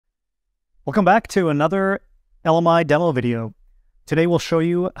Welcome back to another LMI demo video. Today we'll show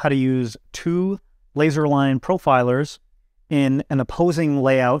you how to use two laser line profilers in an opposing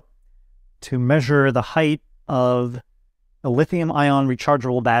layout to measure the height of a lithium-ion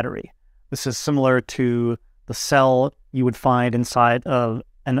rechargeable battery. This is similar to the cell you would find inside of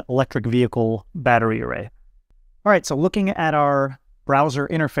an electric vehicle battery array. All right, so looking at our browser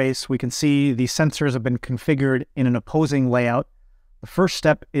interface, we can see the sensors have been configured in an opposing layout. The first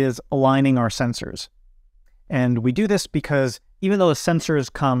step is aligning our sensors. And we do this because even though the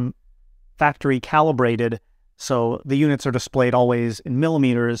sensors come factory calibrated, so the units are displayed always in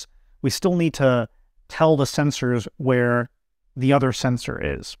millimeters, we still need to tell the sensors where the other sensor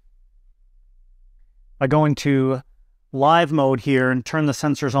is. By going to live mode here and turn the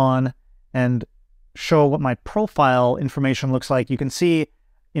sensors on and show what my profile information looks like, you can see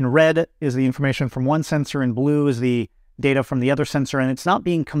in red is the information from one sensor, in blue is the data from the other sensor, and it's not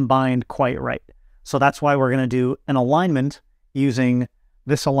being combined quite right. So that's why we're going to do an alignment using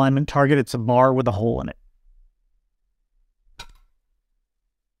this alignment target. It's a bar with a hole in it.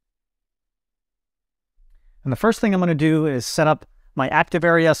 And the first thing I'm going to do is set up my active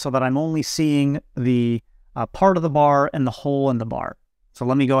area so that I'm only seeing the part of the bar and the hole in the bar. So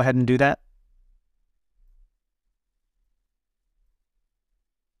let me go ahead and do that.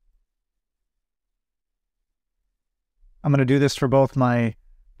 I'm going to do this for both my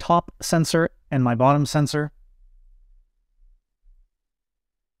top sensor and my bottom sensor.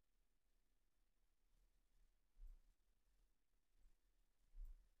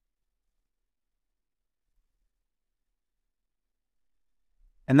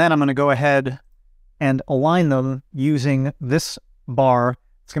 And then I'm going to go ahead and align them using this bar.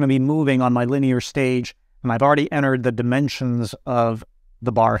 It's going to be moving on my linear stage, and I've already entered the dimensions of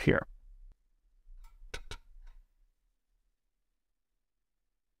the bar here.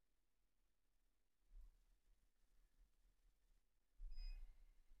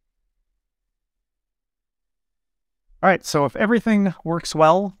 All right, so if everything works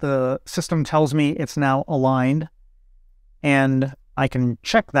well, the system tells me it's now aligned, and I can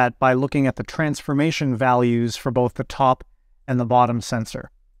check that by looking at the transformation values for both the top and the bottom sensor.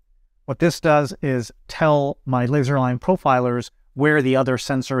 What this does is tell my laser line profilers where the other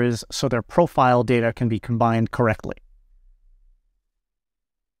sensor is so their profile data can be combined correctly.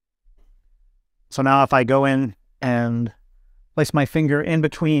 So now if I go in and place my finger in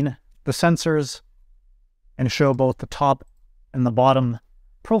between the sensors and show both the top and the bottom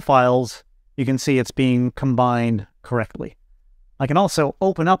profiles, you can see it's being combined correctly. I can also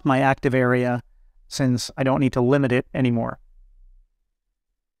open up my active area since I don't need to limit it anymore.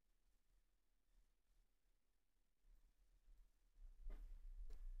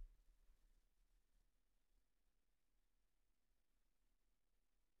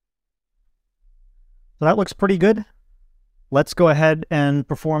 So that looks pretty good. Let's go ahead and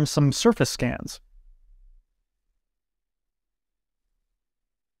perform some surface scans.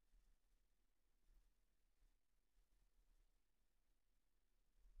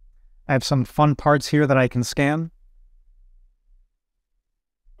 I have some fun parts here that I can scan.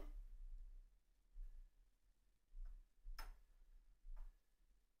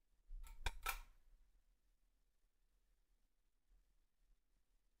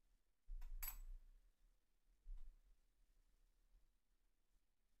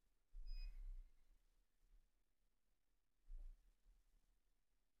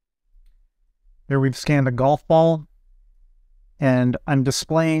 Here we've scanned a golf ball, and I'm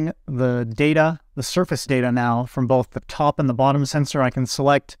displaying the data, the surface data now from both the top and the bottom sensor. I can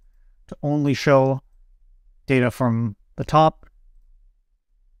select to only show data from the top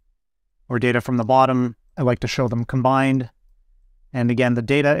or data from the bottom. I like to show them combined. And again, the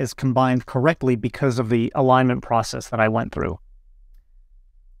data is combined correctly because of the alignment process that I went through.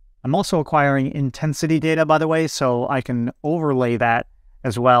 I'm also acquiring intensity data, by the way, so I can overlay that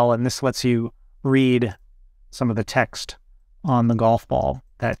as well. And this lets you read some of the text on the golf ball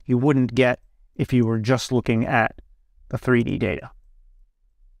that you wouldn't get if you were just looking at the 3D data.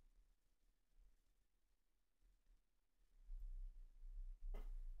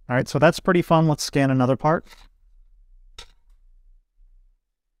 All right, so that's pretty fun. Let's scan another part.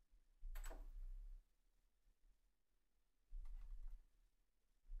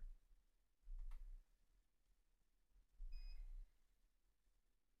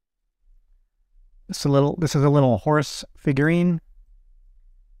 This is a little horse figurine.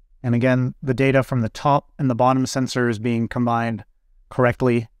 And again, the data from the top and the bottom sensor is being combined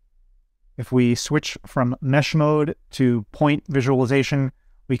correctly. If we switch from mesh mode to point visualization,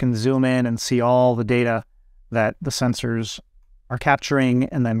 we can zoom in and see all the data that the sensors are capturing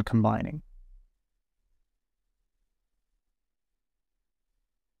and then combining.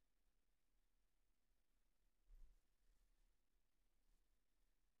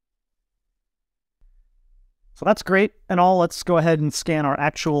 So that's great and all. Let's go ahead and scan our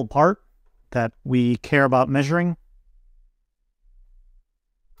actual part that we care about measuring.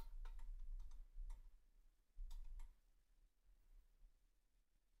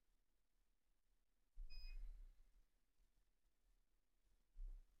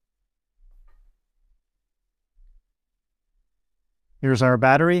 Here's our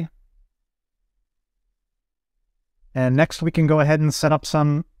battery. And next we can go ahead and set up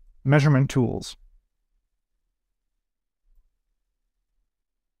some measurement tools.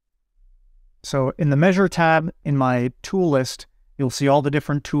 So in the Measure tab in my tool list, you'll see all the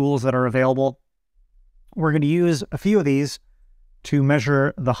different tools that are available. We're going to use a few of these to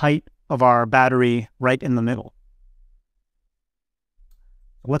measure the height of our battery right in the middle.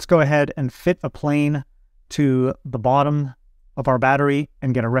 Let's go ahead and fit a plane to the bottom of our battery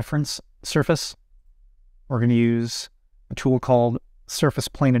and get a reference surface. We're going to use a tool called Surface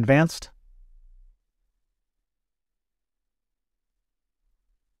Plane Advanced.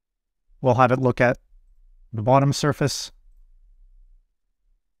 We'll have it look at the bottom surface,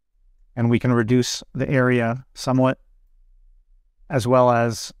 and we can reduce the area somewhat, as well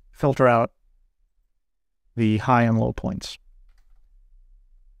as filter out the high and low points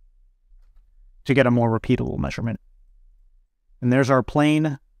to get a more repeatable measurement. And there's our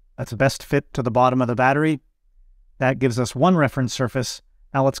plane that's best fit to the bottom of the battery. That gives us one reference surface.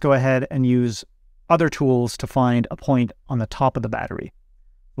 Now let's go ahead and use other tools to find a point on the top of the battery.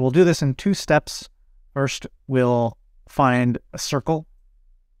 We'll do this in 2 steps. First, we'll find a circle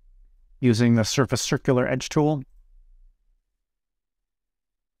using the Surface Circular Edge tool.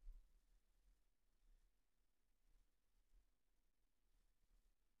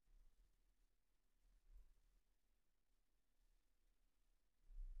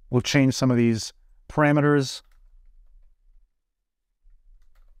 We'll change some of these parameters.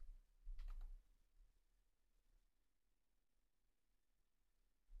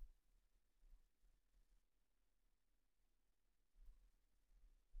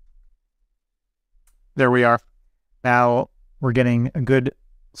 There we are. Now we're getting a good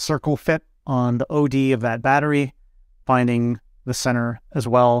circle fit on the OD of that battery, finding the center as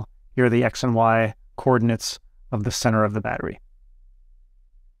well. Here are the X and Y coordinates of the center of the battery.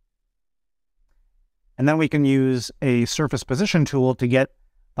 And then we can use a surface position tool to get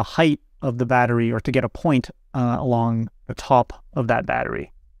the height of the battery, or to get a point along the top of that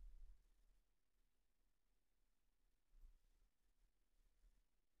battery.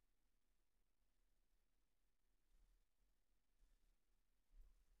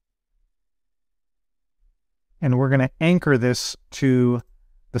 And we're going to anchor this to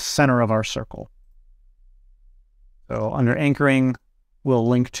the center of our circle. So under anchoring, we'll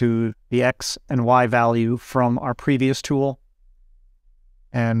link to the X and Y value from our previous tool.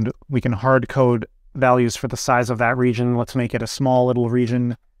 And we can hard code values for the size of that region. Let's make it a small little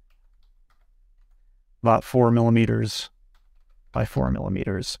region, about 4 millimeters by 4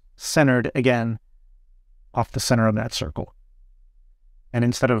 millimeters, centered again off the center of that circle. And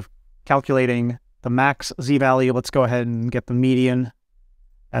instead of calculating the max Z value, let's go ahead and get the median.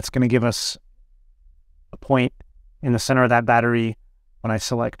 That's going to give us a point in the center of that battery when I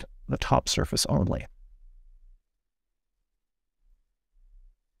select the top surface only.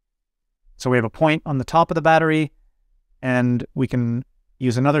 So we have a point on the top of the battery, and we can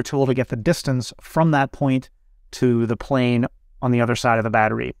use another tool to get the distance from that point to the plane on the other side of the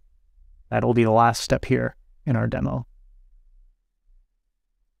battery. That'll be the last step here in our demo.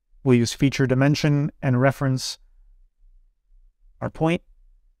 We'll use feature dimension and reference our point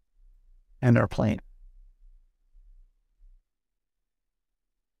and our plane.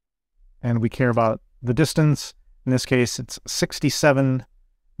 And we care about the distance. In this case, it's 67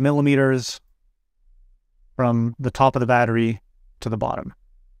 millimeters from the top of the battery to the bottom.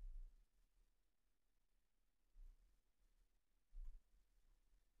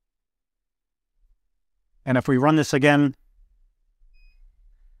 And if we run this again,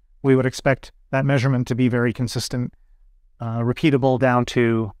 we would expect that measurement to be very consistent, repeatable down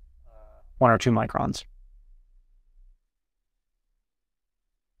to 1 or 2 microns.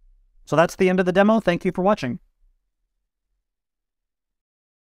 So that's the end of the demo. Thank you for watching.